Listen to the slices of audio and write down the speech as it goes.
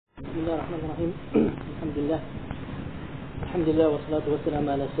الله الرحمن الرحيم. الحمد لله والصلاة والسلام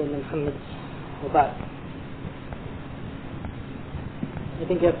على سيدنا محمد وبعد. I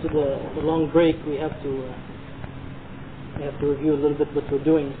think after the long break we have to review a little bit what we're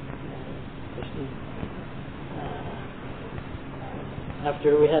doing.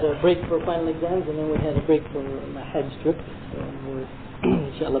 After we had a break for final exams and then we had a break for my Hajj trip, so we're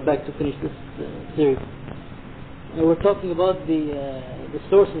inshallah back to finish this series. Now we're talking about the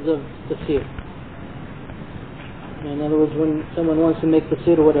sources of Tafseer. In other words, when someone wants to make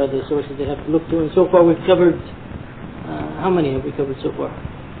Tafseer, what are the sources they have to look to? And so far we've covered, how many have we covered so far?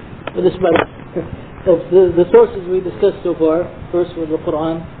 Well, this the sources we discussed so far, first was the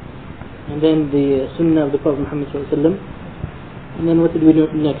Qur'an, and then the Sunnah of the Prophet Muhammad sallallahu alaihi wasallam. And then what did we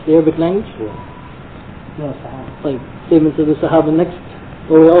do next? The Arabic language? No, Sahaba. Like statements of the Sahaba next.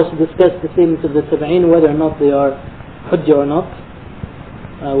 Or we also discussed the statements of the Tabi'een, whether or not they are Hujjah or not,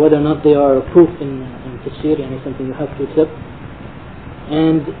 whether or not they are proof in Tafseer, and something you have to accept.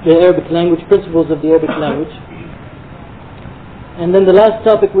 And the Arabic language, principles of the Arabic language. And then the last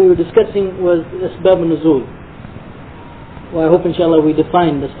topic we were discussing was Asbab al-Nuzul. Well, I hope inshallah we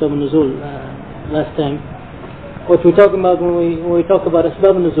defined Asbab al-Nuzul last time. What we're talking about when we talk about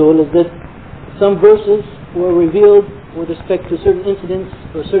Asbab al-Nuzul is that some verses were revealed with respect to certain incidents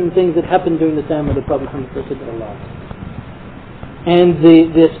or certain things that happened during the time of the Prophet Muhammad sallallahu alaihi wasallam. And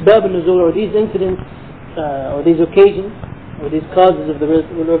the Asbab al-Nuzul, or these incidents, or these occasions, or these causes of the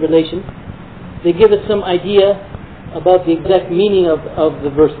revelation, they give us some idea about the exact meaning of the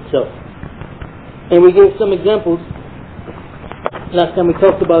verse itself. And we gave some examples. Last time we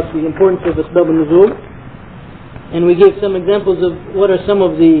talked about the importance of Asbab al-Nuzul, and we gave some examples of what are some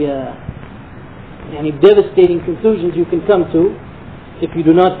of the devastating conclusions you can come to if you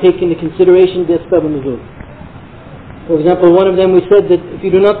do not take into consideration the Asbab al-Nuzul. For example, one of them we said that if you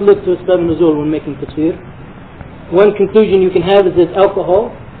do not look to Asbab al-Nuzul when making Tafseer, one conclusion you can have is that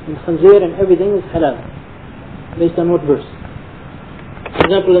alcohol and khanzir and everything is halal. Based on what verse? For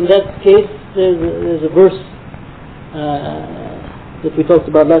example, in that case, there's a verse that we talked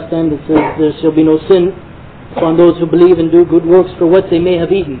about last time that says there shall be no sin upon those who believe and do good works for what they may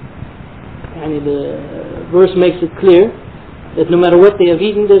have eaten. And the verse makes it clear that no matter what they have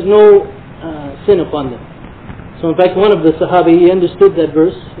eaten, there's no sin upon them. So in fact, one of the Sahaba, he understood that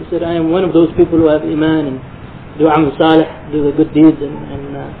verse. He said, I am one of those people who have iman and do amal salih, do the good deeds and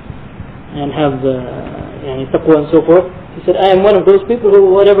have taqwa and so forth. He said, I am one of those people who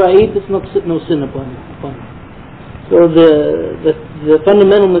whatever I eat, there's no sin upon me. So the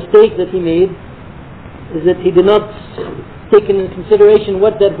fundamental mistake that he made is that he did not take into consideration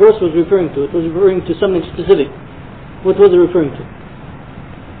what that verse was referring to. It was referring to something specific. What was it referring to?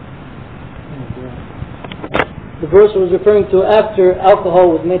 The verse was referring to after alcohol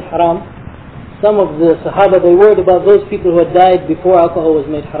was made haram. Some of the Sahaba, they worried about those people who had died before alcohol was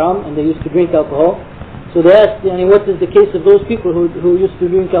made haram, and they used to drink alcohol. So they asked, what is the case of those people who used to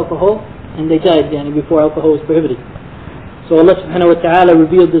drink alcohol and they died before alcohol was prohibited? So Allah subhanahu wa ta'ala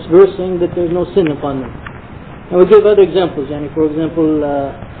revealed this verse saying that there is no sin upon them. And we give other examples. For example,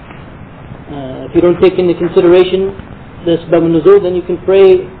 if you don't take into consideration the Asbab al-Nuzul, then you can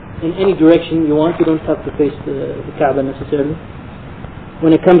pray in any direction you want. You don't have to face the Kaaba necessarily.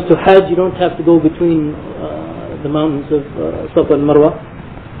 When it comes to Hajj, you don't have to go between the mountains of Safa and Marwa,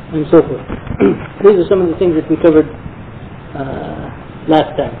 and so forth. These are some of the things that we covered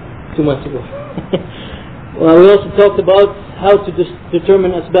last time, 2 months ago. Well, we also talked about how to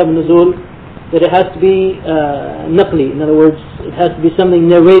determine Asbab al-Nuzul, that it has to be naqli. In other words, it has to be something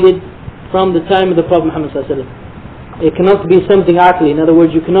narrated from the time of the Prophet Muhammad sallallahu alaihi wasallam. It cannot be something aqli. In other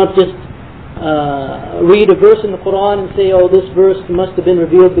words, you cannot just read a verse in the Qur'an and say, oh, this verse must have been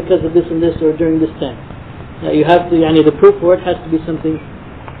revealed because of this and this or during this time. You have to, the proof for it has to be something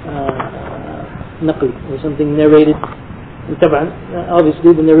naqli, or something narrated. And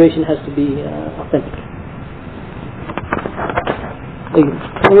obviously the narration has to be authentic. And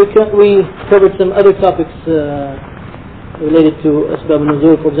we covered some other topics related to Asbab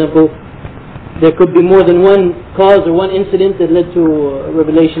al-Nuzul. For example, there could be more than one cause or one incident that led to a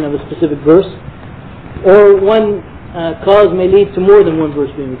revelation of a specific verse, or one cause may lead to more than one verse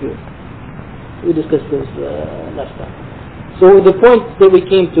being revealed. We discussed this last time. So the point that we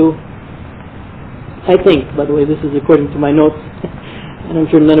came to, I think, by the way, this is according to my notes, and I'm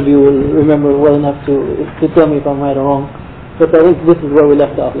sure none of you will remember well enough to tell me if I'm right or wrong, but I think this is where we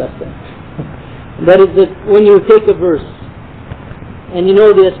left off last time. That is that when you take a verse and you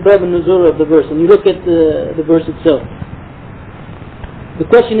know the Asbab al-Nuzul of the verse, and you look at the verse itself, the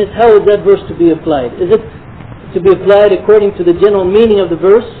question is, how is that verse to be applied? Is it to be applied according to the general meaning of the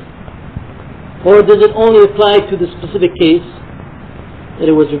verse, Or does it only apply to the specific case that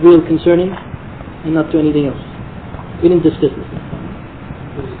it was revealed concerning and not to anything else? We didn't discuss this.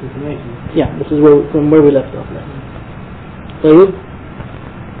 Yeah, this is from where we left off. So,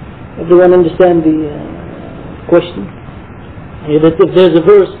 everyone understand the question? That if there's a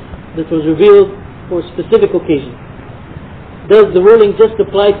verse that was revealed for a specific occasion, does the ruling just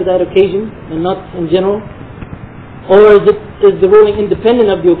apply to that occasion and not in general? Or is the ruling independent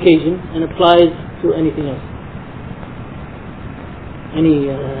of the occasion and applies to anything else?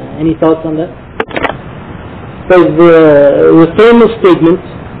 Any thoughts on that? So the famous statement,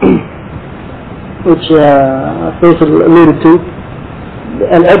 which Faisal alluded to,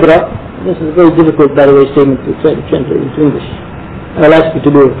 al-ibra, this is a very difficult, by the way, statement to try to translate into English. I'll ask you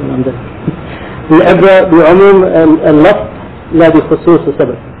to do it when I'm done. al-ibra bi'umum al-lafz la bi khusus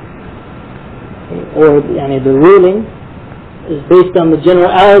al-sabab. Or the ruling is based on the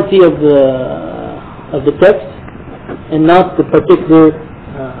generality of the text and not the particular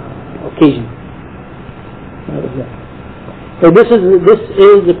occasion. So this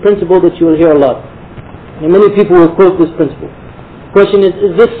is a principle that you will hear a lot, and many people will quote this principle. The question is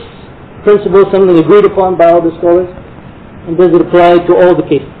this principle something agreed upon by all the scholars, and does it apply to all the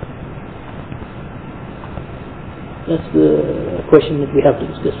cases? That's the question that we have to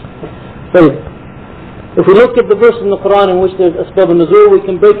discuss. So, if we look at the verse in the Qur'an in which there's asbab al-nuzul, we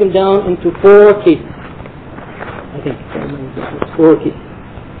can break them down into 4 cases. I think 4 cases.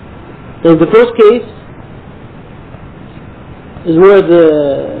 So the first case is where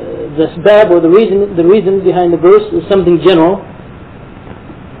the asbab, or the reason behind the verse is something general,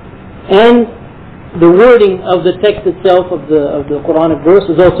 and the wording of the text itself of the Quranic verse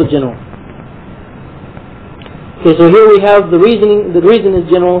is also general. Okay, so here we have the reason is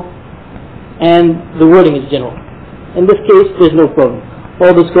general, and the wording is general. In this case, there's no problem.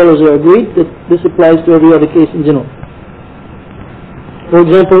 All the scholars are agreed that this applies to every other case in general. For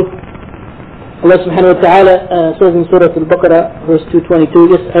example, Allah subhanahu wa ta'ala says in Surah Al-Baqarah, verse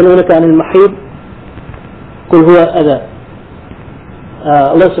 222, يَسْأَلُونَكَ عَنِ الْمَحِيضِ قُلْ هُوَ أَذَى.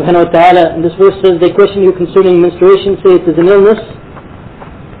 Allah subhanahu wa ta'ala in this verse says, they question you concerning menstruation, say it is an illness.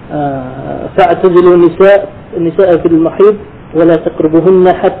 فَأَعْتَزِلُوا النِّسَاءَ فِي الْمَحِيضِ وَلَا تَقْرَبُهُنَّ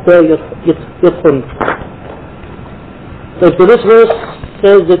حَتَّى يَطْهُرْنَ. So this verse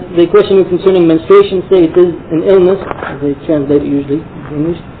says that they question you concerning menstruation, say it is an illness, as they translate it usually in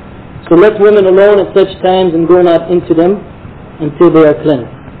English. So let women alone at such times and go not into them until they are cleansed.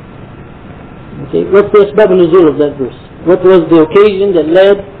 Okay, what's the asbab al-nuzul of that verse? What was the occasion that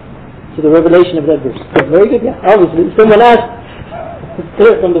led to the revelation of that verse? Very good, yeah. Obviously, someone asked, it's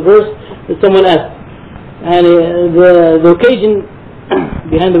clear from the verse that someone asked. And the occasion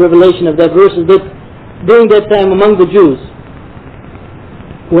behind the revelation of that verse is that during that time among the Jews,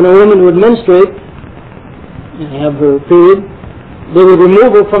 when a woman would menstruate and have her period, they would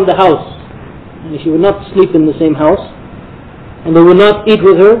remove her from the house, and she would not sleep in the same house, and they would not eat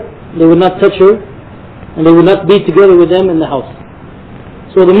with her, they would not touch her, and they would not be together with them in the house.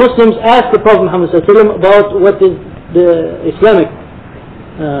 So the Muslims asked the Prophet Muhammad ﷺ about what is the Islamic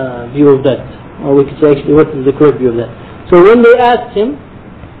view of that, or we could say actually what is the correct view of that. So when they asked him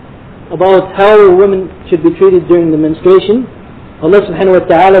about how women should be treated during the menstruation, Allah subhanahu wa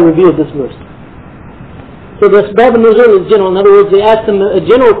ta'ala revealed this verse. So the asbab al-nuzul is general. In other words, they asked him a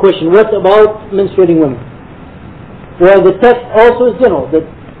general question, what about menstruating women? Well, the text also is general, that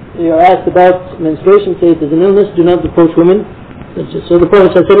they are asked about menstruation, say it is an illness, do not approach women. So the Prophet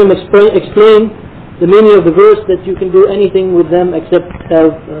ﷺ explained the meaning of the verse that you can do anything with them except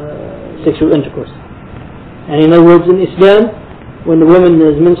have sexual intercourse. And in other words, in Islam, when the woman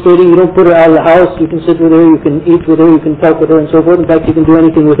is menstruating, you don't put her out of the house, you can sit with her, you can eat with her, you can talk with her and so forth. In fact, you can do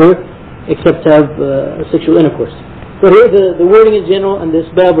anything with her except have sexual intercourse. So here the wording is general and the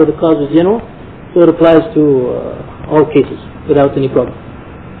asbab or the cause is general, so it applies to all cases without any problem.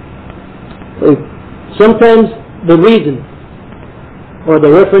 So sometimes the reason or the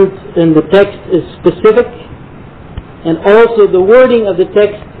reference in the text is specific, and also the wording of the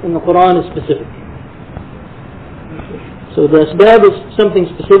text in the Qur'an is specific. So the asbab is something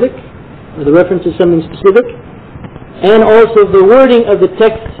specific, or the reference is something specific, and also the wording of the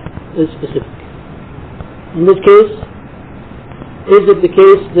text is specific. In this case, is it the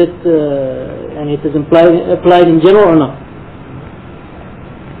case that and it is applied in general or not?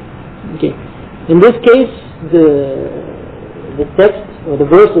 Okay. In this case, the text or the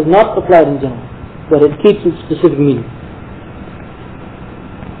verse is not applied in general, but it keeps its specific meaning.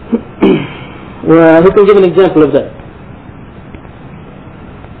 Well, who can give an example of that?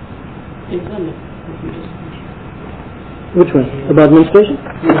 Which one? About menstruation?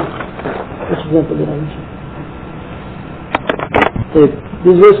 Which example did I mention?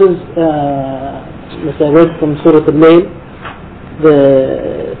 These verses, as I read from Surah Al-Layl,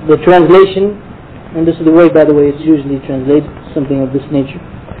 the translation, and this is the way, by the way, it's usually translated, something of this nature.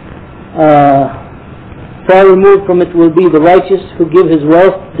 Far removed from it will be the righteous who give his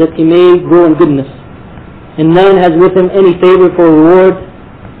wealth that he may grow in goodness, and none has with him any favor for reward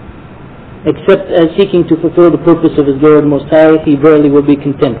except as seeking to fulfill the purpose of his Lord Most High, he verily will be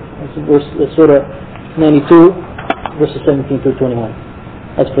content. That's Surah 92, verses 17 through 21.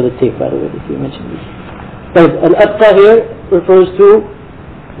 That's for the tape, by the way, that you mentioned this. But Al-Atqa here refers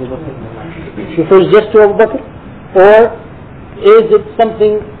just to Abu Bakr, or is it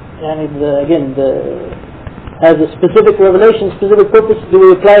something, and again, has a specific revelation, specific purpose? Do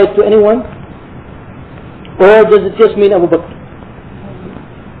we apply it to anyone, or does it just mean Abu Bakr?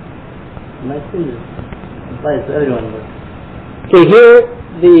 My school applies to everyone. Okay, here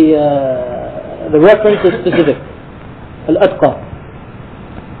the reference is specific. Al-Atqa,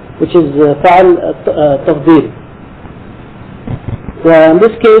 which is Fa'al Tafseer. In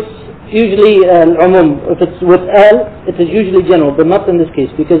this case, usually Al-Umum, if it's with Al, it is usually general, but not in this case,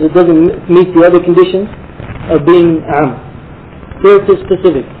 because it doesn't meet the other conditions of being Am. Here it is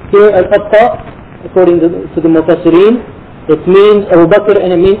specific. Here Al-Atqa, according to the Mufassirin, it means Abu Bakr,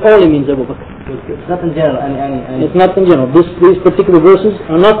 and it only means Abu Bakr. It's not in general. It's not in general. These particular verses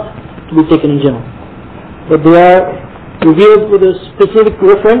are not to be taken in general, but they are revealed with a specific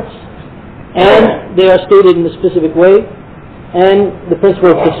reference, and they are stated in a specific way. And the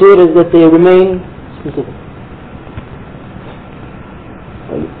principle of Tafseer is that they remain specific.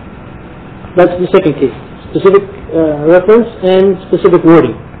 That's the second case: specific reference and specific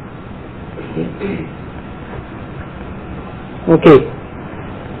wording. Okay.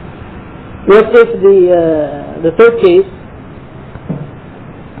 What if the third case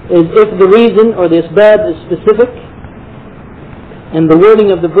is if the reason or the asbab is specific and the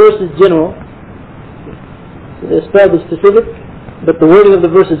wording of the verse is general? So the asbab is specific, but the wording of the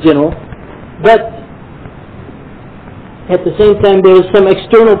verse is general. But at the same time, there is some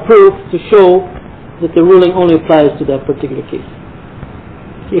external proof to show that the ruling only applies to that particular case.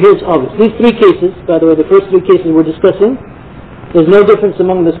 See, here it's obvious. These three cases, by the way, the first three cases we're discussing, there's no difference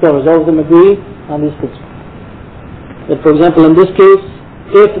among the scholars. All of them agree on these principles. That, for example, in this case,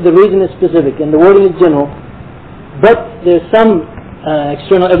 if the reason is specific and the wording is general, but there's some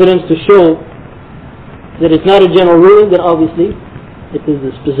external evidence to show that it's not a general ruling, then obviously it is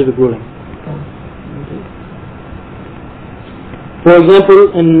a specific ruling. Okay. For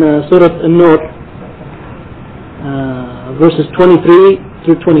example, in Surah An-Nur, verses 23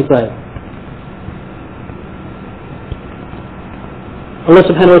 through 25. Allah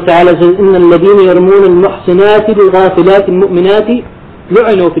subhanahu wa ta'ala says, إِنَّ الَّذِينَ يَرْمُونَ الْمُحْسِنَاتِ الْغَافِلَاتِ الْمُؤْمِنَاتِ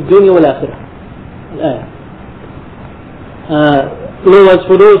لُعِنُوا فِي الدُّنْيَا وَالْآخِرَةِ. As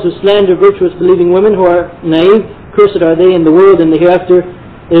for those who slander virtuous believing women who are naive, cursed are they in the world and the hereafter,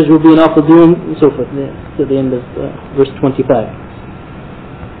 theirs will be an awful doom, and so forth, to the end of verse 25.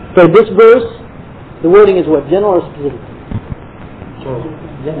 For this verse, the wording is what? General or specific?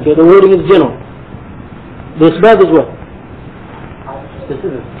 Okay, the wording is general. The asbab is what?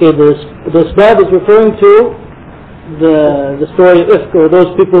 Specific. Okay, the asbab is referring to the story of Ifk, or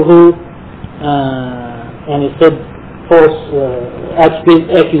those people who, and it said false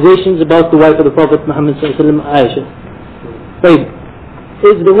accusations about the wife of the Prophet Muhammad sallallahu alaihi wasallam, Aisha. Right.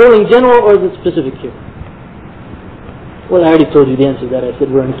 Is the ruling general or is it specific here? Well, I already told you the answer to that. I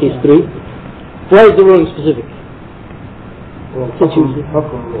said we're in case 3. Why is the ruling specific? حكم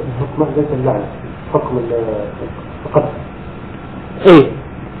ليس اللعنة حكم القتل ايه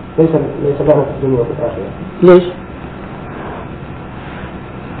ليس لعنة في الدنيا وفي الآخرة. ليش؟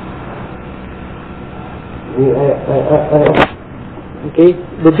 Okay,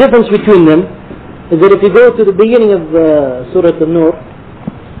 the difference between them is that if you go to the beginning of Surah An-Nur,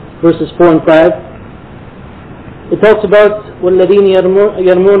 verses 4 and 5, it talks about وَالَّذِينَ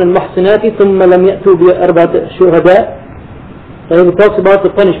يَرْمُونَ الْمُحْسِنَاتِ ثُمَّ لَمْ يَأْتُوا بِأَرْبَعَةِ شُهَدَاءَ. And it talks about the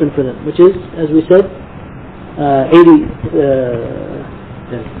punishment for them, which is, as we said, 80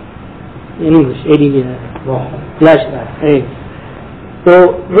 in English, 80 lash. So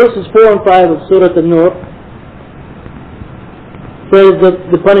verses 4 and 5 of Surah An-Nur says that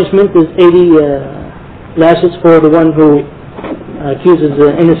the punishment is 80 lashes for the one who accuses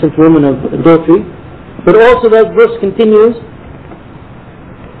an innocent woman of adultery. But also that verse continues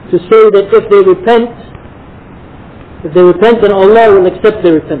to say that if they repent, then Allah will accept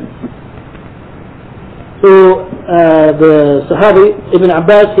their repentance. So the Sahabi Ibn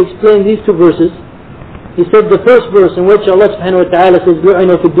Abbas explained these two verses He said the first verse in which Allah subhanahu wa ta'ala says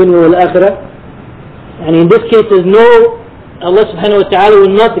لُعِنُوا فِي الدُّنْيَا وَالْآخِرَةِ, and in this case there's no, Allah subhanahu wa ta'ala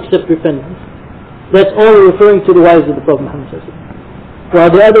will not accept repentance. That's only referring to the wives of the Prophet Muhammad sallallahu alaihi wasallam.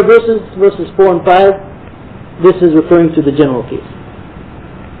 While the other verses 4 and 5, this is referring to the general case.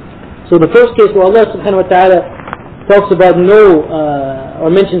 So the first case where Allah subhanahu wa ta'ala talks about no, or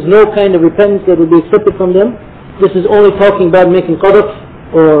mentions no kind of repentance that will be accepted from them, this is only talking about making qadaf,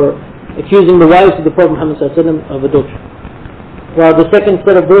 or accusing the wives of the Prophet Muhammad sallallahu alaihi wasallam of adultery. While the second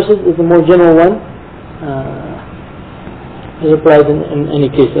set of verses is the more general one. It applies in any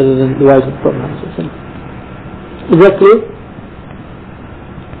case other than the wives of the Prophet Muhammad sallallahu alaihi wasallam. Is that clear?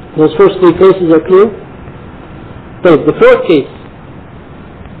 Those first three cases are clear? Okay, the fourth case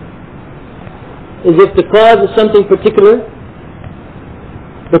is if the cause is something particular,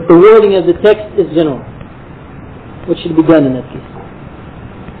 but the wording of the text is general. What should be done in that case?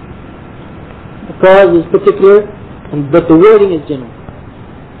 The cause is particular, but the wording is general.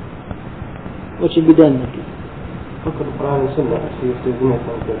 What should be done in that case? Look at the Qur'an and Sunnah, see if there's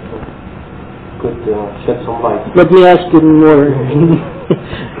anything that could shed some light. Let me ask you more.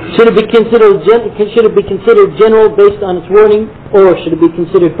 Should it be considered general based on its wording, or should it be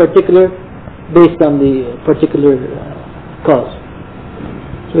considered particular based on the particular cause?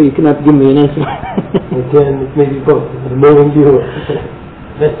 So you cannot give me an answer. Again, it may be both. The more you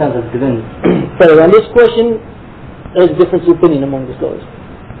best answer depends. So on this question, there is difference of opinion among the scholars.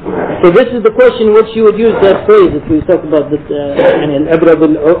 So this is the question which you would use that phrase if we talk about that al-ibra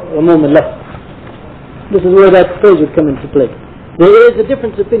bil-umum al-lafz. This is where that phrase would come into play. There is a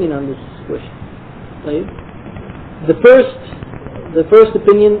difference of opinion on this question. Right? The first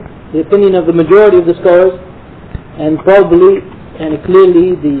opinion, the opinion of the majority of the scholars, and probably and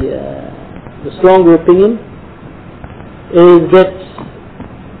clearly the stronger opinion, is that,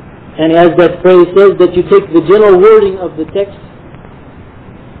 and as that phrase says, that you take the general wording of the text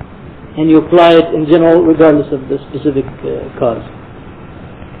and you apply it in general regardless of the specific cause.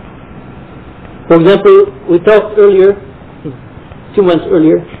 For example, we talked earlier, 2 months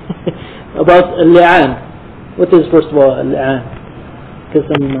earlier, about al-li'an. What is, first of all, al-li'an?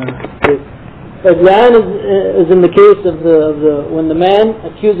 Al-li'an is in the case of when the man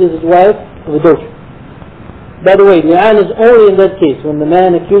accuses his wife of adultery. By the way, li'an is only in that case, when the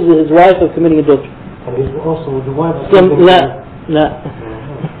man accuses his wife of committing adultery. And also the wife.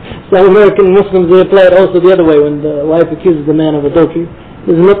 Some American Muslims, they apply it also the other way, when the wife accuses the man of adultery.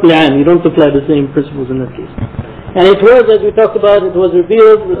 This is not li'an, you don't apply the same principles in that case. And it was, as we talked about, it was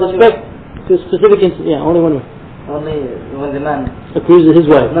revealed with respect to a specific incident. Yeah, only one way. Only when the man accuses his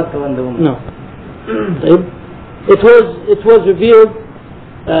wife. Not when the woman. No. It was revealed,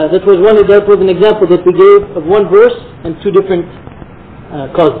 that was an example that we gave of one verse and 2 different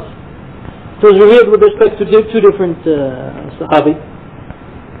causes. It was revealed with respect to 2 different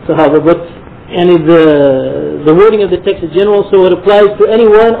Sahaba, but the wording of the text is general, so it applies to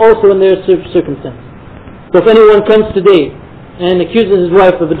anyone also in their circumstance. So if anyone comes today and accuses his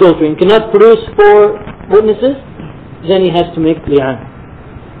wife of adultery and cannot produce 4 witnesses, then he has to make li'an.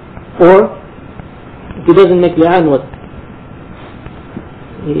 Or if he doesn't make li'an, what?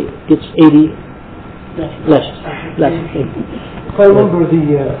 He gets 80 lashes. If I remember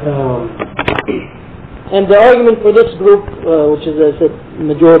and the argument for this group, which is, as I said, the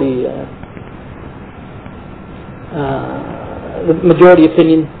majority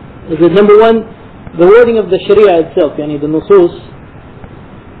opinion, is that number one, the wording of the Sharia itself, the nusus,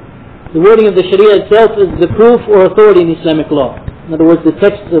 the wording of the Sharia itself is the proof or authority in Islamic law. In other words, the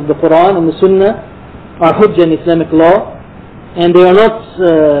texts of the Qur'an and the Sunnah are hujjah in Islamic law, and they are not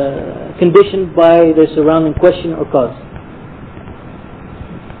conditioned by their surrounding question or cause.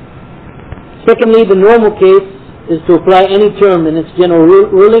 Secondly, the normal case is to apply any term in its general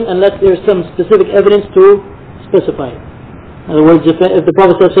ruling unless there is some specific evidence to specify it. In other words, if the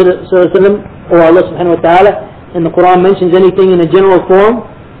Prophet ﷺ or Allah subhanahu wa ta'ala in the Qur'an mentions anything in a general form,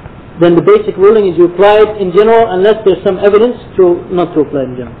 then the basic ruling is you apply it in general unless there is some evidence not to apply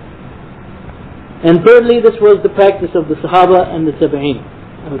it in general. And thirdly, this was the practice of the Sahaba and the Tabi'een,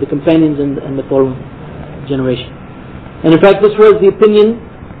 the companions and the following generation. And in fact, this was the opinion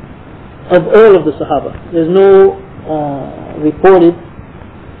of all of the Sahaba. There's no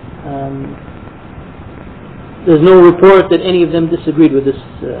report that any of them disagreed with this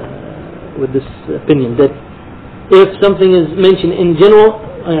opinion, that if something is mentioned in general,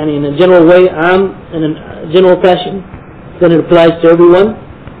 in a general way, in a general fashion, then it applies to everyone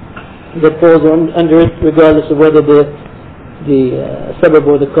that falls under it, regardless of whether the sabab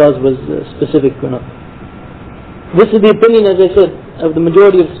or the cause was specific or not. This is the opinion, as I said, of the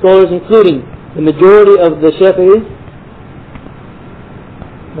majority of scholars, including the majority of the Shafi'is,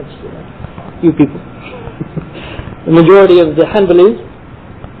 that's few people, the majority of the Hanbalis,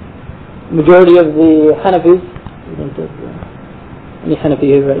 the majority of the Hanafis, we don't have any Hanafi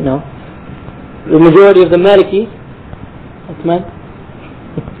here right now, the majority of the Malikis,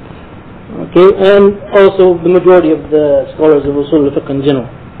 okay, and also the majority of the scholars of Usul al-Fiqh in general.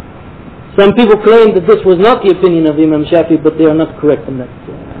 Some people claim that this was not the opinion of Imam Shafi, but they are not correct in that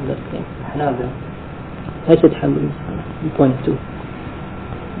claim. I said Hanbali. You pointed to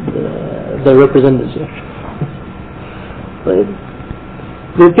the representatives here. But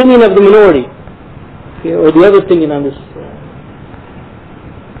the opinion of the minority, okay, or the other opinion on this.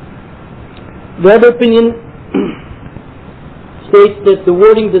 The other opinion states that the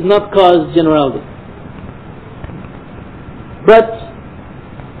wording does not cause generality. But,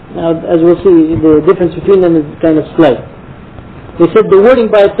 now as we'll see, the difference between them is kind of slight. They said the wording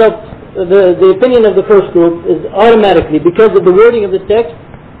by itself, the opinion of the first group is automatically, because of the wording of the text,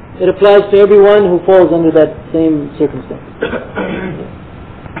 it applies to everyone who falls under that same circumstance.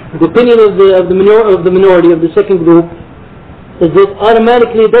 The opinion of the minority of the second group is that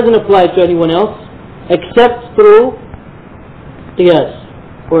automatically it doesn't apply to anyone else except through qiyas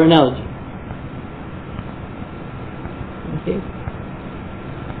or analogy. Okay.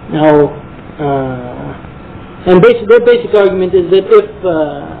 Now, and their basic argument is that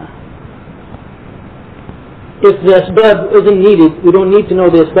if the asbab isn't needed, we don't need to know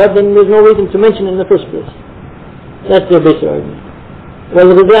the asbab, then there's no reason to mention it in the first place. That's their basic argument. Well,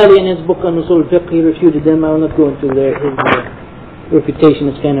 Ghazali in his book on Usul al-Fiqh, he refuted them. I will not go into his refutation.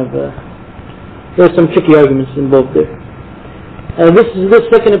 It's kind of there's some tricky arguments involved there. This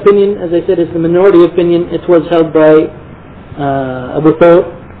second opinion, as I said, is the minority opinion. It was held by Abu Thawr,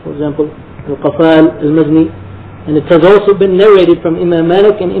 for example, Al-Qafal, Al-Mazni, and it has also been narrated from Imam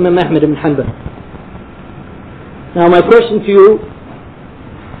Malik and Imam Ahmad ibn Hanbal. Now my question to you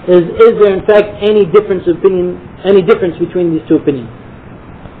is there in fact any difference between these two opinions?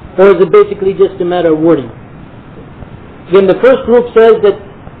 Or is it basically just a matter of wording? Again, the first group says that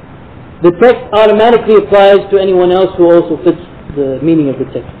the text automatically applies to anyone else who also fits the meaning of the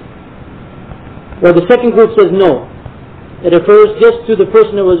text. Well, the second group says no. It refers just to the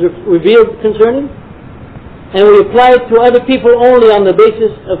person that was revealed concerning, and we apply it to other people only on the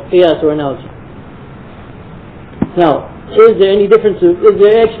basis of qiyas or analogy. Now, is there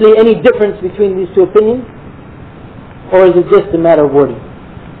actually any difference between these two opinions, or is it just a matter of wording?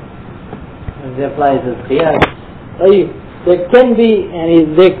 It applies as qiyas. There can be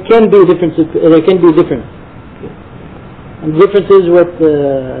difference. There can be difference. And the difference is what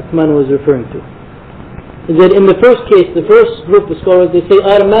Uthman was referring to. Is that in the first case, the first group of scholars, they say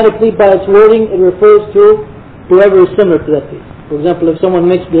automatically by its wording it refers to whoever is similar to that case. For example, if someone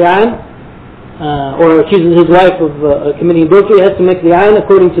makes li'an or accuses his wife of committing adultery, he has to make li'an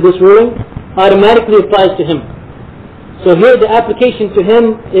according to this ruling, automatically applies to him. So here the application to him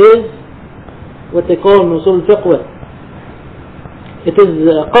is what they call nusul al-fiqh. It is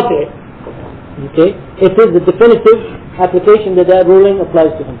qat'i. Okay? It is the definitive application that ruling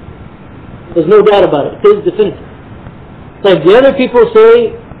applies to him. There's no doubt about it. It is definitive. Like the other people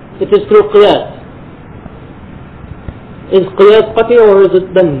say it is through qiyas. Is qiyas qat'i or is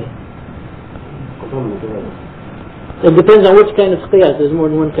it dhanni? It depends on which kind of qiyas. There's more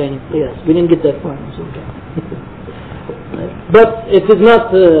than one kind of qiyas. We didn't get that far. But if it's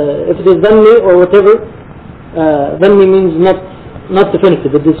not, if it is dhanni or whatever, dhanni means not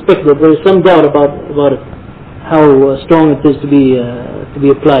definitive. It is speculative. There is some doubt about it, how strong it is to be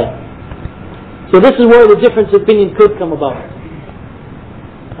applied. So this is where the difference of opinion could come about.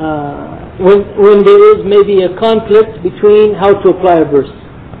 When there is maybe a conflict between how to apply a verse.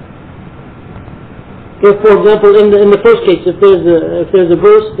 If, for example, in the first case, if there's a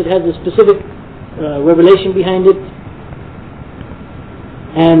verse that has a specific revelation behind it,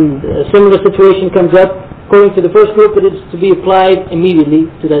 and a similar situation comes up, according to the first group, it is to be applied immediately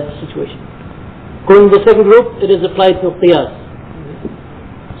to that situation. According to the second group, it is applied to qiyas.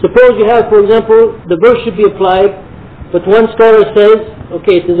 Suppose you have, for example, the verse should be applied, but one scholar says,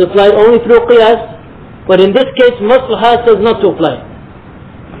 okay, it is applied only through qiyas, but in this case, maslaha says not to apply.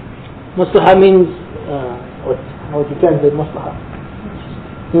 Maslaha means, how would you translate maslaha?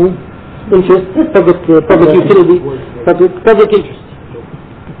 Interest, public utility, public interest.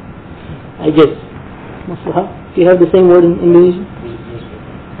 I guess. Maslaha. Do you have the same word in Indonesian?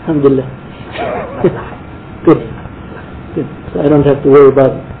 Alhamdulillah. Good. So I don't have to worry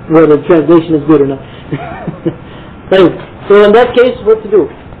about whether the translation is good or not. Right. So in that case, what to do?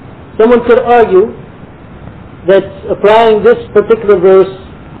 Someone could argue that applying this particular verse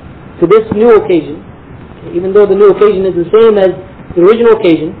to this new occasion, even though the new occasion is the same as the original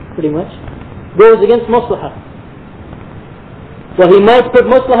occasion, pretty much, goes against maslahah. Well, he might put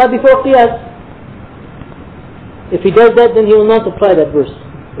maslahah before qiyas. If he does that, then he will not apply that verse.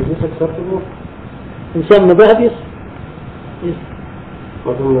 Is this acceptable? In some madhab, yes. Yes.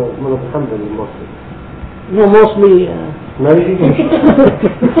 But mostly. No, mostly. Maybe.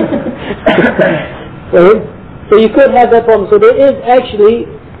 So you could have that problem. So there is actually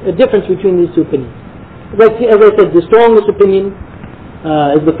a difference between these two opinions. As I said, the strongest opinion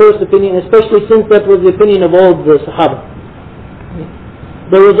is the first opinion, especially since that was the opinion of all the Sahaba.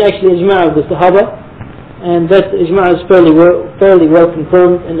 There was actually ijma' of the Sahaba, and that ijma' is fairly well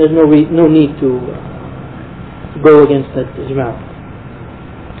confirmed, and there's no need to go against that ijma'.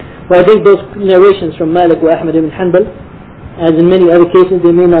 But I think those narrations from Malik or Ahmad ibn Hanbal, as in many other cases,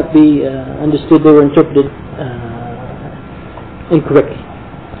 they may not be understood, they were interpreted incorrectly.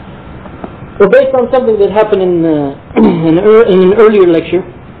 So based on something that happened in an earlier lecture,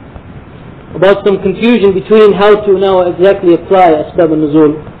 about some confusion between how to now exactly apply Asbab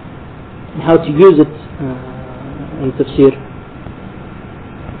al-Nuzul and how to use it in Tafseer,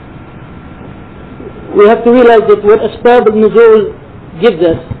 we have to realize that what Asbab al-Nuzul gives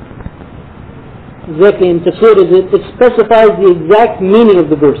us exactly in Tafseer is it specifies the exact meaning of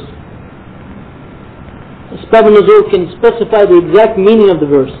the verse. Asbab al-Nuzul can specify the exact meaning of the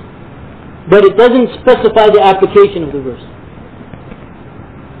verse, but it doesn't specify the application of the verse.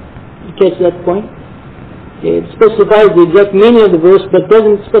 You catch that point? It specifies the exact meaning of the verse, but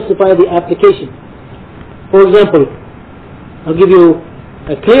doesn't specify the application. For example, I'll give you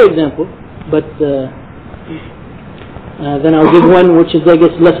a clear example, but then I'll give one which is, I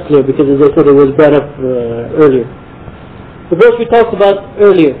guess, less clear, because as I said, it was brought up earlier. The verse we talked about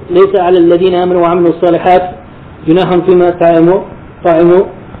earlier, لَيْسَ عَلَى الَّذِينَ آمَنُوا وَعَمِلُوا الصَّالِحَاتِ جُنَاحٌ فِيمَا طَعِمُوا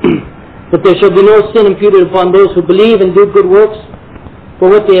that there shall be no sin imputed upon those who believe and do good works for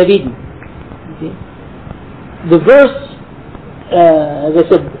what they have eaten. Okay. The verse, as I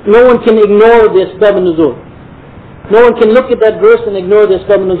said, no one can ignore the Asbab al-Nuzul. No one can look at that verse and ignore the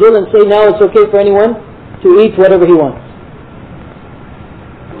Asbab al-Nuzul and say now it's okay for anyone to eat whatever he wants.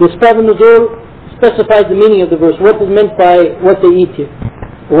 The Asbab al-Nuzul specifies the meaning of the verse, what is meant by what they eat here,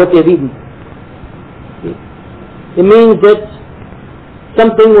 or what they have eaten. Okay. It means that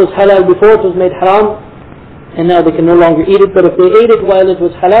something was halal before, it was made haram, and now they can no longer eat it. But if they ate it while it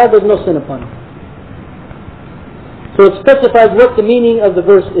was halal, there's no sin upon it. So it specifies what the meaning of the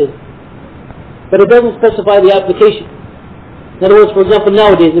verse is, but it doesn't specify the application. In other words, for example,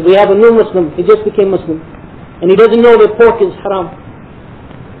 nowadays, if we have a new Muslim, he just became Muslim, and he doesn't know that pork is haram.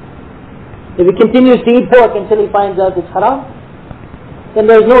 If he continues to eat pork until he finds out it's haram, then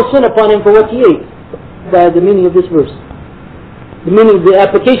there's no sin upon him for what he ate, by the meaning of this verse. The meaning, the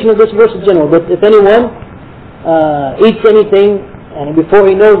application of this verse is general, but if anyone eats anything and before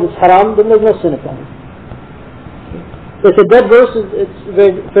he knows it's haram, then there's no sin upon him. So that verse it's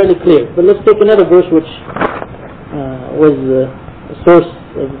fairly clear. But let's take another verse which was a source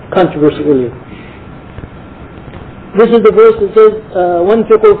of controversy earlier. This is the verse that says,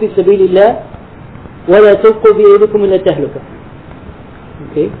 وَانْفِقُوا فِي سَبِيلِ اللَّهِ وَلَا تُلْقُوا بِأَيْدِكُمْ إِلَى التَّهْلُكَةِ.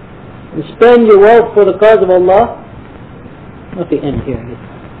 Okay, and spend your wealth for the cause of Allah. Okay, end here, I guess.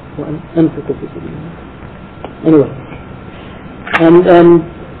 Anyway, and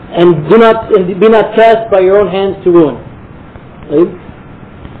be not cast by your own hands to ruin. Right?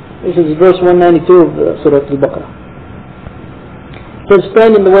 This is verse 192 of Surah Al-Baqarah. So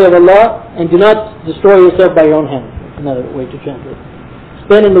spend in the way of Allah and do not destroy yourself by your own hands. That's another way to translate.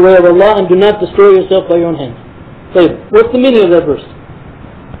 Spend in the way of Allah and do not destroy yourself by your own hands. So what's the meaning of that verse?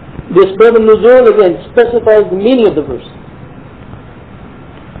 This Asbab al-Nuzul again specifies the meaning of the verse.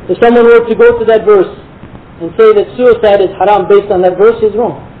 If someone were to go to that verse and say that suicide is haram based on that verse, he's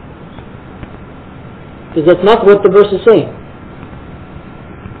wrong. Because that's not what the verse is saying.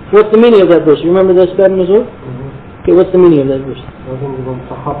 What's the meaning of that verse? You remember the Asbab al-Nuzul? Okay, what's the meaning of that verse?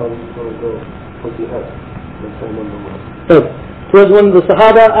 It was when the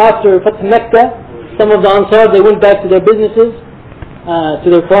Sahaba, after Fath Mecca, some of the Ansar, they went back to their businesses, to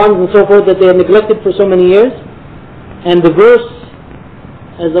their farms and so forth that they had neglected for so many years. And the verse,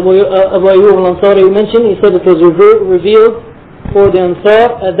 as Abu Ayyub al-Ansari mentioned, he said it was revealed for the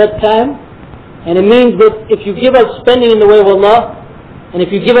Ansar at that time. And it means that if you give up spending in the way of Allah, and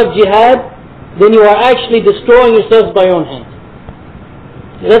if you give up jihad, then you are actually destroying yourselves by your own hands.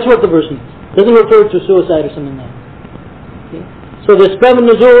 That's what the verse means. It doesn't refer to suicide or something like that. Okay? So the Asbab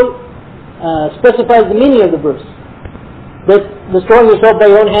al-Nuzul specifies the meaning of the verse. That destroying yourself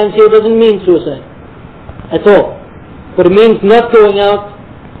by your own hands here doesn't mean suicide at all. But it means not going out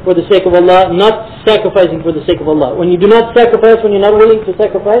for the sake of Allah, not sacrificing for the sake of Allah. When you do not sacrifice, when you're not willing to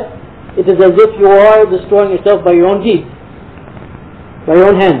sacrifice, it is as if you are destroying yourself by your own deed, by your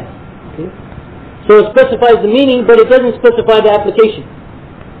own hand. Okay? So it specifies the meaning, but it doesn't specify the application.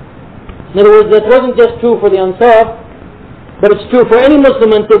 In other words, that wasn't just true for the Ansar, but it's true for any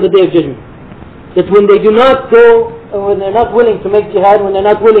Muslim until the Day of Judgment. That when they do not go, when they're not willing to make jihad, when they're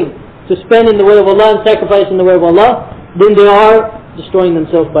not willing to spend in the way of Allah and sacrifice in the way of Allah, then they are destroying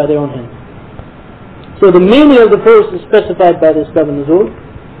themselves by their own hand. So the meaning of the verse is specified by this Asbab al-Nuzul,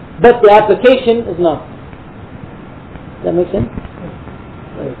 but the application is not. Does that make sense?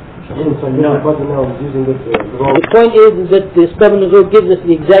 No. The point is that the Asbab al-Nuzul gives us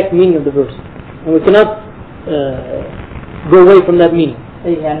the exact meaning of the verse, and we cannot go away from that meaning.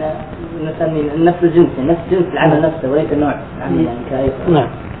 يعني نسمي نفس الجنس نفس جنس العمل نفسه وليس نوع عمل يعني كأي نعم.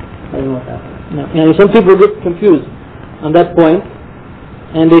 أي مسافة. And some people get confused on that point,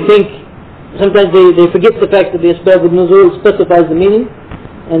 and they think sometimes they forget the fact that the Asbab al-Nuzul specifies the meaning,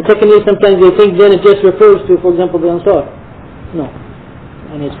 and secondly sometimes they think then it just refers to, for example, the Ansar. No,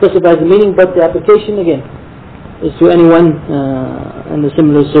 and it specifies the meaning, but the application again is to anyone in a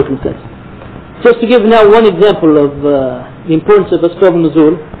similar circumstance. Just to give now one example of the importance of Asbab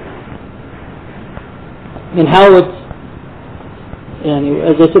al-Nuzul and how it, and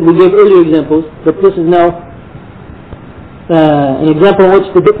as I said, we gave earlier examples, but this is now an example in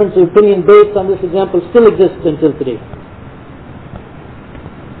which the difference of opinion based on this example still exists until today.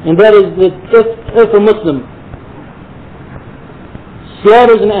 And that is that if a Muslim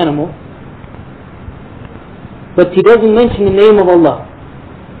slaughters an animal, but he doesn't mention the name of Allah,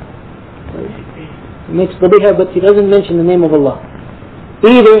 he makes dhabiha but he doesn't mention the name of Allah,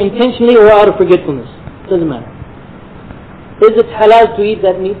 either intentionally or out of forgetfulness, doesn't matter. Is it halal to eat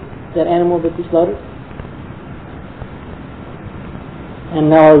that meat, that animal that he slaughtered? And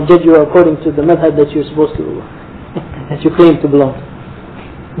now I'll judge you according to the madhab that you're supposed to, that you claim to belong to.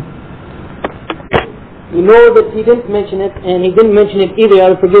 You know that he didn't mention it, and he didn't mention it either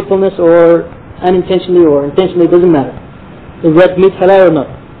out of forgetfulness or unintentionally or intentionally, it doesn't matter. Is that meat halal or not?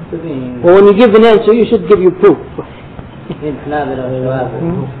 Well, when you give an answer, you should give your proof.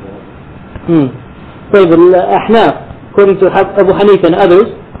 Ahnaf, according to Abu Hanifa and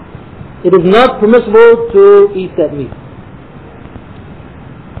others, it is not permissible to eat that meat.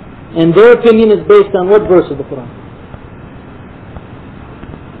 And their opinion is based on what verse of the Qur'an?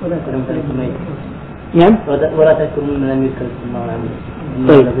 نعم. ولا تأكلوا مما لم يذكر اسم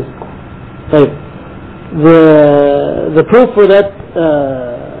الله طيب. The proof for that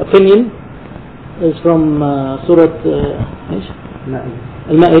opinion is from Surah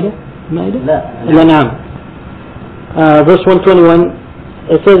Al-Ma'idah. Al-An'am, verse 121.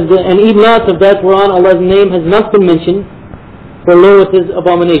 It says, and eat not of that whereon Allah's name has not been mentioned, for lo, it is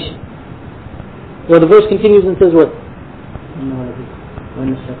abomination. Well, the verse continues and says what?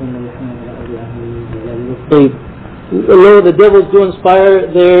 Lo, the devils do inspire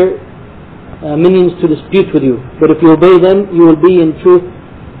their minions to dispute with you, but if you obey them, you will be in truth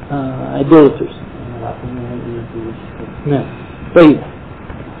idolaters. No.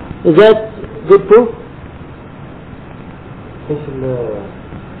 Is that good proof?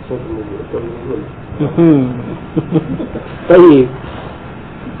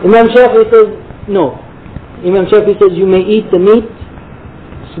 Imam Shafi says no. Imam Shafi says you may eat the meat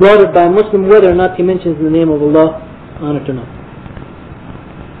slaughtered by a Muslim whether or not he mentions the name of Allah on it or not.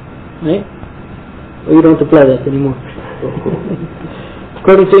 Right? Well, you don't apply that anymore.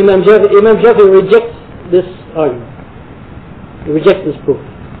 According to Imam Shafi rejects this argument. He rejects this proof.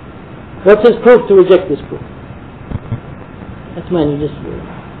 What's his proof to reject this proof? That's mine, you just...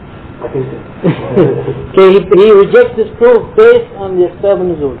 Okay, he rejects this proof based on the Asbab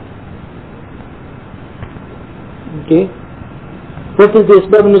al-Nuzul. Okay? What is the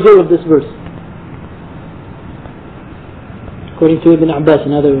Asbab al-Nuzul of this verse? According to Ibn Abbas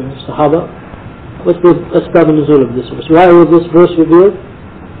and other Sahaba, what's the Asbab al-Nuzul of this verse? Why was this verse revealed?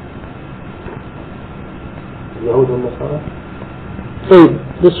 So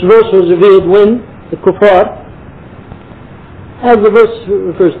this verse was revealed when the kuffar, as the verse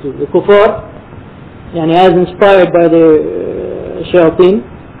refers to, the kuffar, yani as inspired by the shayateen,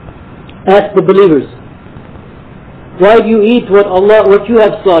 asked the believers, why do you eat what you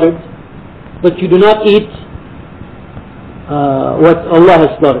have slaughtered, but you do not eat what Allah has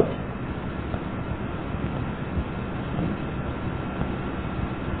slaughtered?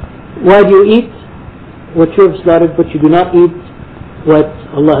 Why do you eat what you have slaughtered, but you do not eat what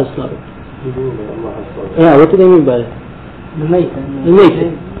Allah has slaughtered? Yeah, what do they mean by that? The meat.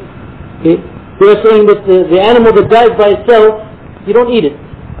 Okay. They are saying that the animal that dies by itself, you don't eat it.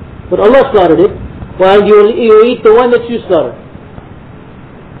 but Allah slaughtered it, while you eat the one that you slaughtered.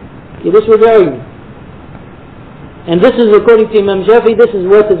 Okay, this was the argument. And this is, according to Imam Shafi, this is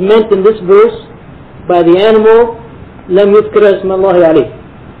what is meant in this verse by the animal لَمْ يُذْكَرَ اسْمَ اللَّهِ عَلَيْهِ.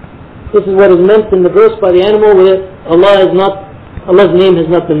 This is what is meant in the verse by the animal where Allah's name has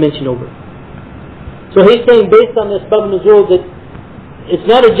not been mentioned over. So he's saying, based on this asbab nuzul, that it's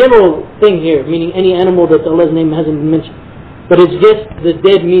not a general thing here, meaning any animal that Allah's name hasn't been mentioned, but it's just the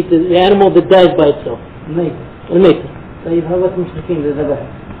dead meat, the animal that dies by itself. الميتة. طيب هؤلاء المشركين إذا ذبحوا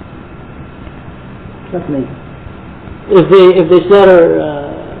not ميتة. If they slaughter,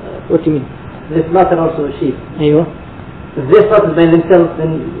 what do you mean? They slaughter also a sheep. أيوة. If they slaughter by themselves,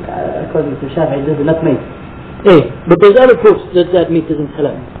 then according to Shafi'i, this is not meat. Hey, but there's other proofs that meat isn't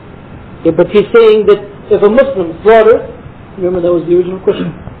halal. Okay, but he's saying that if a Muslim slaughters, remember that was the original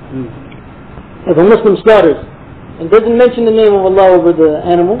question. If a Muslim slaughters and doesn't mention the name of Allah over the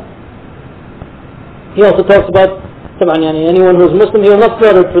animal, he also talks about anyone who is Muslim, he will not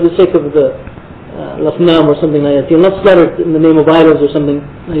slaughter it for the sake of the Lasnam or something like that. He will not slaughter it in the name of idols or something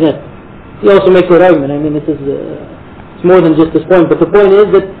like that. He also makes that argument. I mean, it's more than just this point. But the point is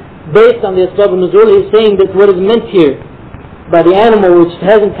that based on the asbab al-nuzul, he's saying that what is meant here by the animal which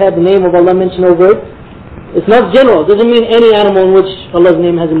hasn't had the name of Allah mentioned over it, it's not general. It doesn't mean any animal in which Allah's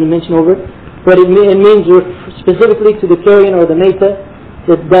name hasn't been mentioned over it, but it means specifically to the carrion or the meta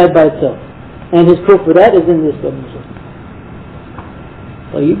that died by itself. And his proof for that is in the asbab al-nuzul.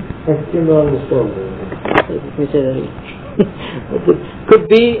 I still don't understand. Let me say that again. Could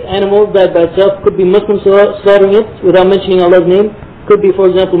be animal died by itself, could be Muslims slaughtering it without mentioning Allah's name, could be, for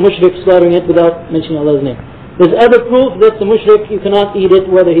example, mushrik slaughtering it without mentioning Allah's name. There's other proof that the mushrik, you cannot eat it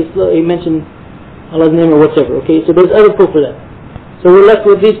whether he mentioned Allah's name or whatever. Okay, so there's other proof for that. So we're left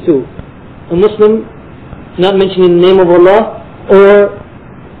with these two: a Muslim not mentioning the name of Allah, or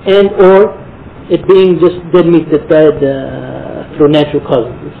it being just dead meat that died through natural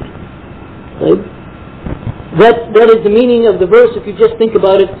causes. Right? That is the meaning of the verse. If you just think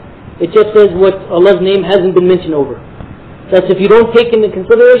about it, it just says what Allah's name hasn't been mentioned over. That's if you don't take into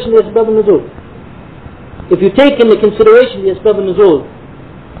consideration the asbab al-nuzul. If you take into consideration the asbab al-nuzul,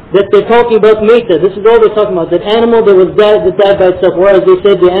 that they're talking about meta, this is all they're talking about, that animal that died by itself, or as they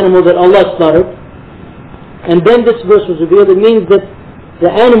said, the animal that Allah slaughtered. And then this verse was revealed. It means that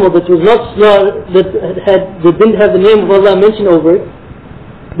the animal that was not slaughtered, that didn't have the name of Allah mentioned over it,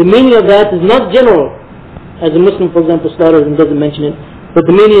 the meaning of that is not general, as a Muslim, for example, slaughters and doesn't mention it, but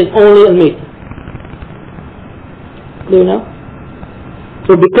the meaning is only al-mayt. Clear now?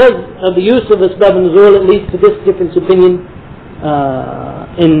 So because of the use of asbab al-nuzul, it leads to this difference opinion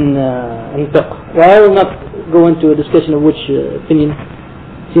in fiqh. Well, I will not go into a discussion of which opinion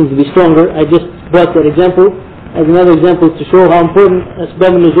seems to be stronger. I just brought that example as another example to show how important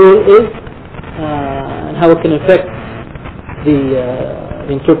asbab al-nuzul is and how it can affect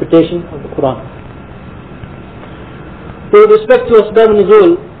the interpretation of the Qur'an. So with respect to asbab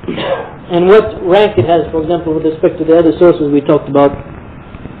al-nuzul and what rank it has, for example, with respect to the other sources we talked about,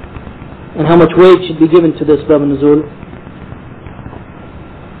 and how much weight should be given to the asbab al-nuzul.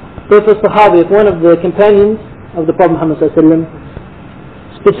 If a Sahabi, if one of the companions of the Prophet Muhammad ﷺ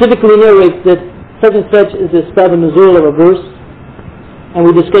specifically narrates that such and such is the asbab al-nuzul of a verse, and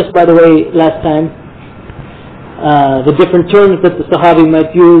we discussed, by the way, last time, the different terms that the Sahabi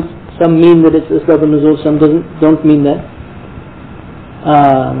might use. Some mean that it's asbab al-nuzul, some don't mean that.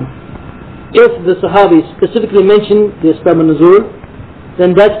 If the Sahabi specifically mentioned the asbab al-nuzul,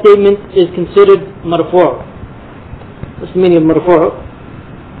 then that statement is considered marfu'. What's the meaning of marfu'?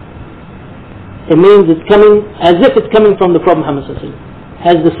 It means it's coming as if it's coming from the Prophet Muhammad ﷺ.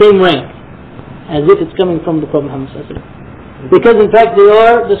 Has the same rank as if it's coming from the Prophet Muhammad ﷺ. Because in fact they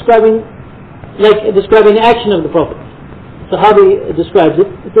are describing the action of the Prophet. Sahabi describes it.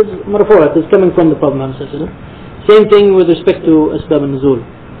 It is marfu'. It is coming from the Prophet Muhammad ﷺ. Same thing with respect to asbab al-nuzul.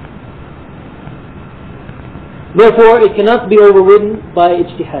 Therefore, it cannot be overridden by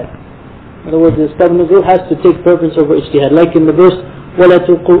ijtihad. In other words, the asbab al-nuzul has to take preference over ijtihad. Like in the verse, وَلَا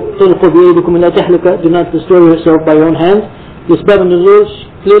تُلْقُوا بِيَيْدِكُمْ إِلَّا تَحْلُكَ, do not destroy yourself by your own hands. The asbab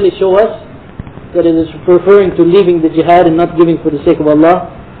al-nuzul clearly show us that it is referring to leaving the jihad and not giving for the sake of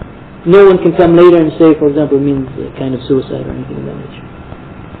Allah. No one can come later and say, for example, it means a kind of suicide or anything of that nature.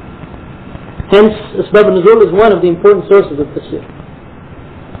 Hence, asbab al-nuzul is one of the important sources of tafsir.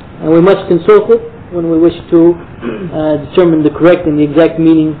 And we must consult it when we wish to determine the correct and the exact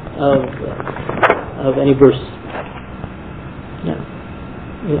meaning of any verse.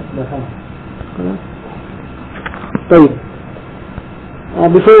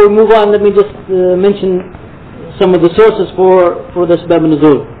 Before we move on, let me just mention some of the sources for the asbab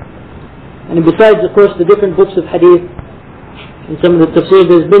al-nuzul. And besides, of course, the different books of hadith, in some of the tafsir,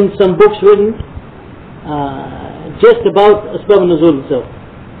 there's been some books written just about Asbab al-Nuzul itself.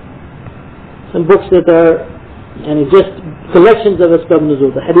 Some books that are just collections of Asbab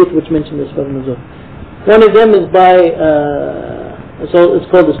al-Nuzul, the hadith which mention Asbab al-Nuzul. One of them is by, it's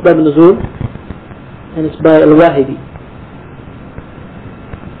called Asbab al-Nuzul, and it's by Al-Wahidi.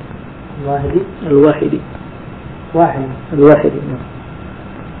 Al-Wahidi. Al-Wahidi, no.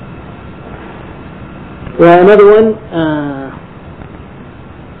 Well, another one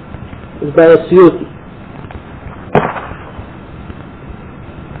is by As-Suyuti.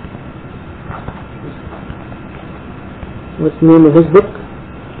 What's the name of his book?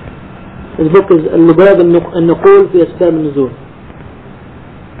 His book is Al-Lubab al-Nuqul fi Asbab al-Nuzul.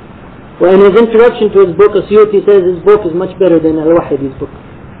 Well, in his introduction to his book, As-Suyuti says his book is much better than Al-Wahidi's book.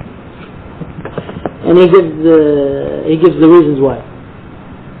 And he gives the reasons why.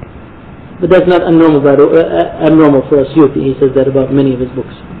 But that's not abnormal for As-Suyuti. He says that about many of his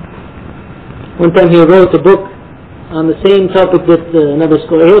books. One time he wrote a book on the same topic that another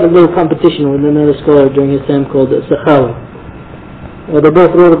scholar, he had a little competition with another scholar during his time called Sakhawi. They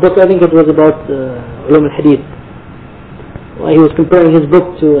both wrote a book, I think it was about Ulum al-Hadith. He was comparing his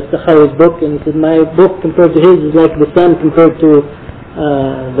book to Sakhawi's book, and he said, my book compared to his is like the sun compared to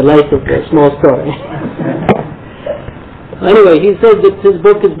the light of a small star. Anyway, he said that his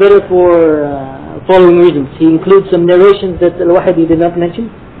book is better for following reasons. He includes some narrations that Al-Wahidi did not mention.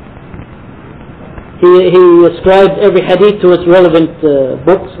 He ascribed every hadith to its relevant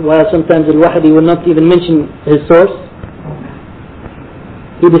books, while sometimes Al-Wahidi will not even mention his source.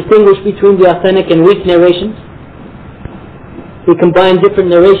 He distinguished between the authentic and weak narrations. He combined different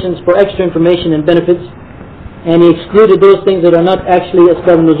narrations for extra information and benefits, and he excluded those things that are not actually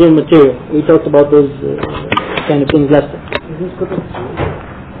Asbab al-Nuzul material. We talked about those kind of things last time.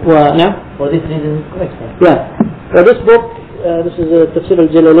 Well, now? For this reason, correct. Yeah. Well, this book, this is a Tafsir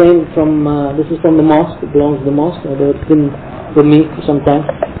al-Jalalain from, this is from the mosque. It belongs to the mosque, although it's been with me for some time.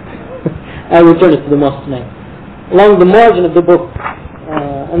 I returned it to the mosque tonight. Along the margin of the book,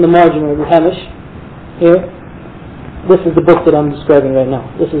 on the margin of the Hamish, here, this is the book that I'm describing right now.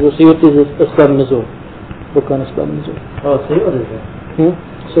 This is As-Suyuti's Asbab al-Nuzul. Book on Asbab al-Nuzul. Oh, so what is it?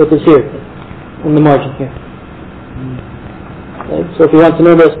 So it is here, in the margin here. Right? So if you want to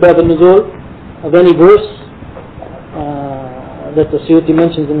know the Asbab al-Nuzul of any verse that the Suyuti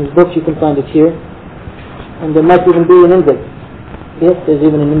mentions in his book, you can find it here. And there might even be an index. Yes, there's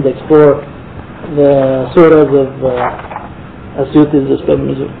even an index for the surahs of As-Suyuti's Asbab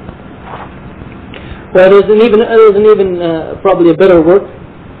al-Nuzul. Well, there's an even probably a better work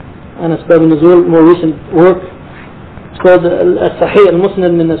on Asbab al-Nuzul, more recent work. It's called Sahih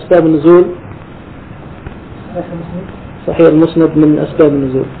al-Musnad min Asbab al-Nuzul. Sahih al-Musnad min Asbab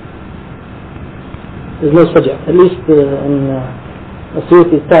al-Nuzul. There's no saj'a. At least in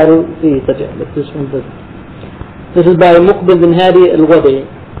As-Suyuti's title, see saj'a, but this one doesn't. This is by Muqbil bin Hadi al-Wadi.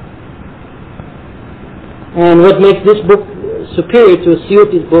 And what makes this book superior to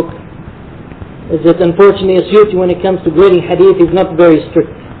As-Suyuti's book is that unfortunately As-Suyuti, when it comes to grading hadith, is not very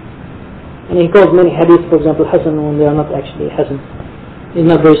strict. And he calls many hadith, for example, Hasan, when they are not actually Hasan. He's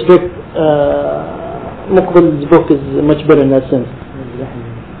not very strict. Muqbil's book is much better in that sense.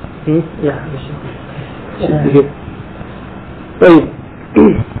 Yeah. Right.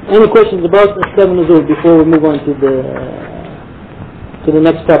 Any questions about Asbab al-Nuzul before we move on to the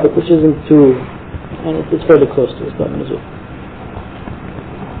next topic, which isn't too, and it's fairly close to Asbab al-Nuzul.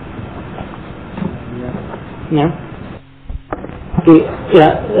 No? Okay,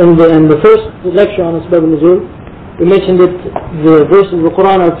 yeah, in the first lecture on Asbab al-Nuzul, we mentioned that the verses of the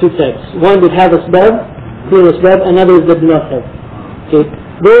Qur'an are two types. One that have Asbab, clear Asbab, and others that do not have. Okay,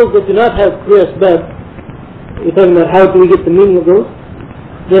 those that do not have clear Asbab, we're talking about how do we get the meaning of those.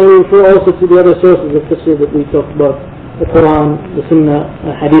 Then we refer also to the other sources of tafsir that we talked about, the Qur'an, the Sunnah,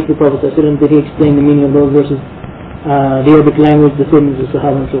 Hadith of the Prophet ﷺ, did he explain the meaning of those verses, the Arabic language, the Sunnahs of the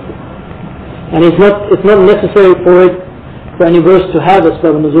Sahaba, and so forth. And it's not necessary for any verse to have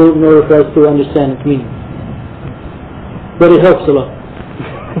Asbab al-Nuzul in order for us to understand its meaning. But it helps a lot.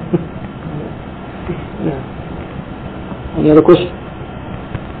 Yeah. Any other question?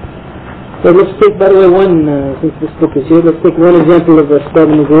 So let's take, by the way, since this book is here, let's take one example of Asbab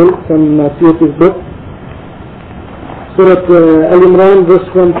al-Nuzul from Suyuti's book. Surah Al-Imran, verse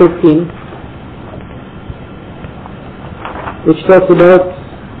 113, which talks about,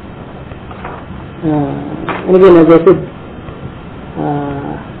 and again, as I said,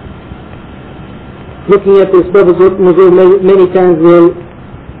 looking at the Asbab al-Nuzul, many times will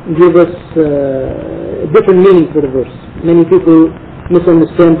give us different meanings for the verse. Many people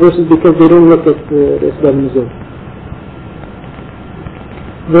misunderstand verses because they don't look at the Asbab al-Nuzul.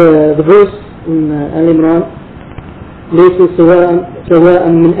 The verse in Al-Imran, ليس سواء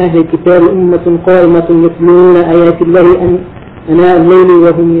من أهل الكتاب أمة قائمة يتلون آيات الله أناء الليل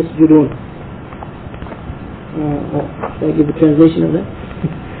وهم يسجدون. Should I give a translation of that?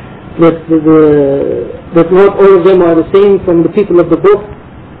 That not all of them are the same from the people of the book.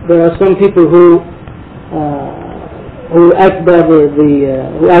 There are some people who act by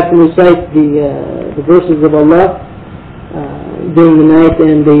who act and recite the verses of Allah during the night,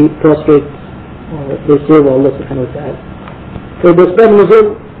 and they prostrate, they serve Allah subhanahu wa ta'ala. So the Asbab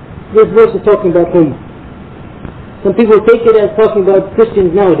al-Nuzul, this verse is talking about whom? Some people take it as talking about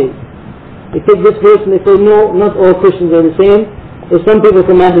Christians nowadays. They take this verse and they say, no, not all Christians are the same. There's some people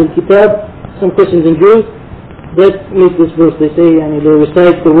from Ahl al-Kitab, some Christians and Jews, that make this verse. They say, they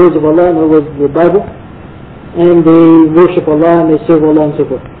recite the words of Allah, in other words, the Bible, and they worship Allah and they serve Allah and so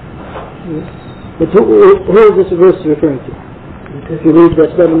forth. But who is this verse referring to? If you read the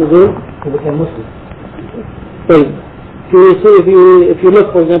Asbab al-Nuzul, who became Muslim. If you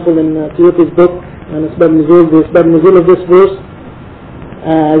look, for example, in Suyuti's book on Asbab al-Nuzul, the Asbab al-Nuzul of this verse,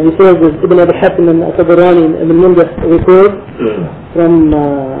 as he says, Ibn Abi Hatim and Tabarani and Ibn Mundah record from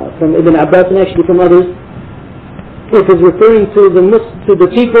Ibn Abbas and actually from others. It is referring to the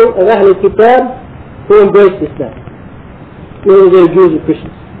people of Ahl al-Kitab who embraced Islam, whether they are Jews or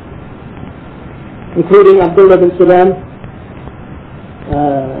Christians, including Abdullah bin Salam,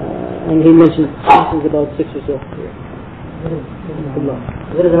 and he mentions about 6 or so.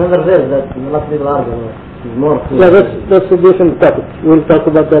 There is another verse that the last little article is more clear. Yeah, that's a different topic. We'll talk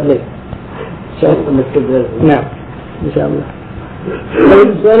about that later. Now, inshallah.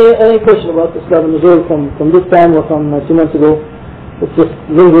 So any question about Asbab al-Nuzul from this time or from 2 months ago? It's just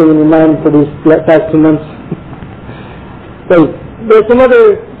lingering in your mind for these past 2 months. So there's some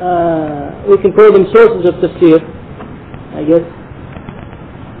other, we can call them sources of Tafseer, I guess.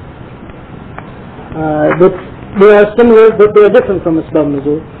 But they are similar, but they are different from Asbab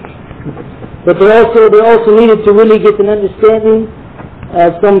al-Nuzul. But they also needed to really get an understanding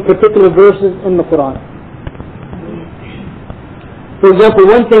of some particular verses in the Qur'an. For example,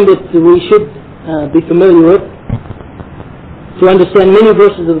 one thing that we should be familiar with to understand many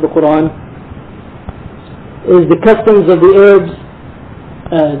verses of the Qur'an is the customs of the Arabs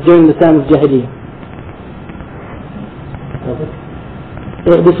during the time of Jahiliyyah.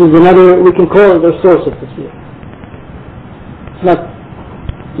 This is another, we can call it a source of Tafsir. It's not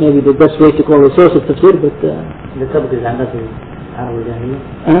maybe the best way to call it a source of Tafsir, but yeah, they call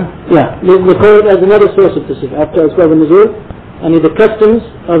it as another source of Tafsir after Asbab al-Nuzul, and the customs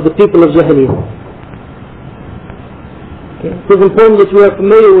of the people of Jahiliyyah. Okay. It is important that we are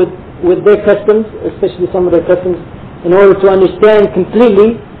familiar with their customs, especially some of their customs, in order to understand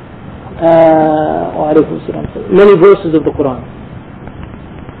completely many verses of the Qur'an.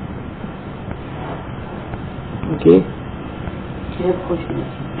 Okay.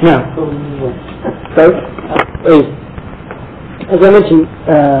 Now, as I mentioned,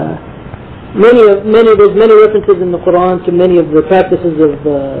 there's many references in the Qur'an to many of the practices of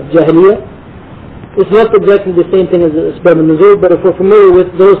Jahiliyyah. It's not exactly the same thing as Asbab al-Nuzul, but if we're familiar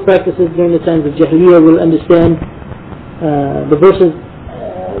with those practices during the times of Jahiliyyah, we'll understand the verses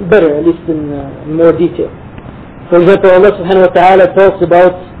better, at least in more detail. For example, Allah subhanahu wa ta'ala talks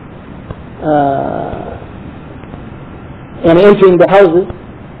about entering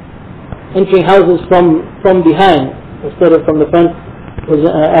houses from behind instead of from the front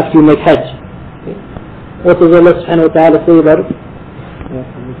after you make Hajj. Okay. What does Allah subhanahu wa ta'ala say about it?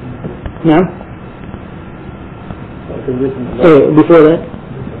 Now? Before that?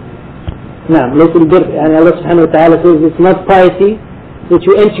 Now, Allah subhanahu wa ta'ala says it's not piety that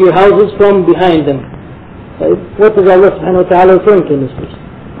you enter your houses from behind them. What is Allah subhanahu wa ta'ala referring to in this verse?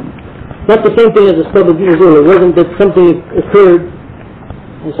 Not the same thing as the Asbab al-Nuzul. It wasn't that something occurred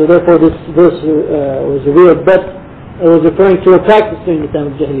and so therefore this verse was revealed, but it was referring to a practice during the time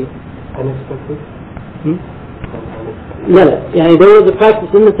of Jahiliyyah. Unexpected? No, there was a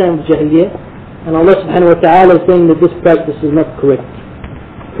practice in the time of Jahiliyyah, and Allah subhanahu wa ta'ala is saying that this practice is not correct.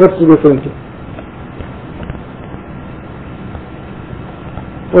 What's it referring to?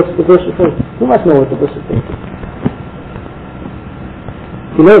 What's the verse referring to? You must know what the verse is referring to.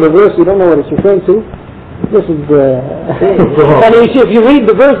 If you know the verse, you don't know what it's referring to. This is and if you read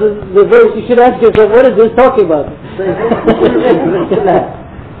the verse, you should ask yourself, what is this talking about?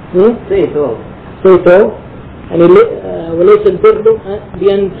 Say it all. Say it all. يعني وليس البر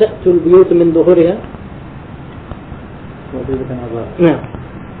بأن تأتوا البيوت من ظهورها. نعم.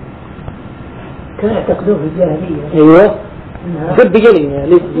 كان يعتقدون في الجاهلية. أيوة. Good beginning, at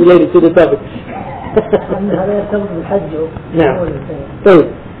least related to the topic. هذا يرتبط بالحج. نعم. طيب.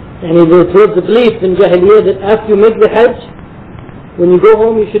 يعني towards the belief in Jahiliyyah that after you make the Hajj, when you go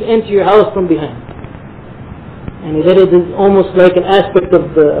home you should enter your house from behind. And that it is almost like an aspect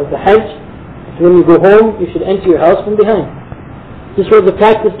of the Hajj. When you go home you should enter your house from behind. This was the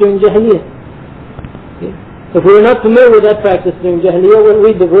practice during Jahiliyyah. Okay. If we are not familiar with that practice during Jahiliyyah, we'll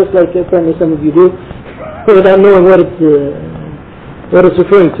read the verse like apparently some of you do, without knowing what it's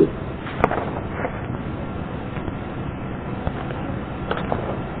referring to.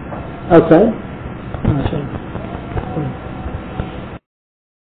 Outside?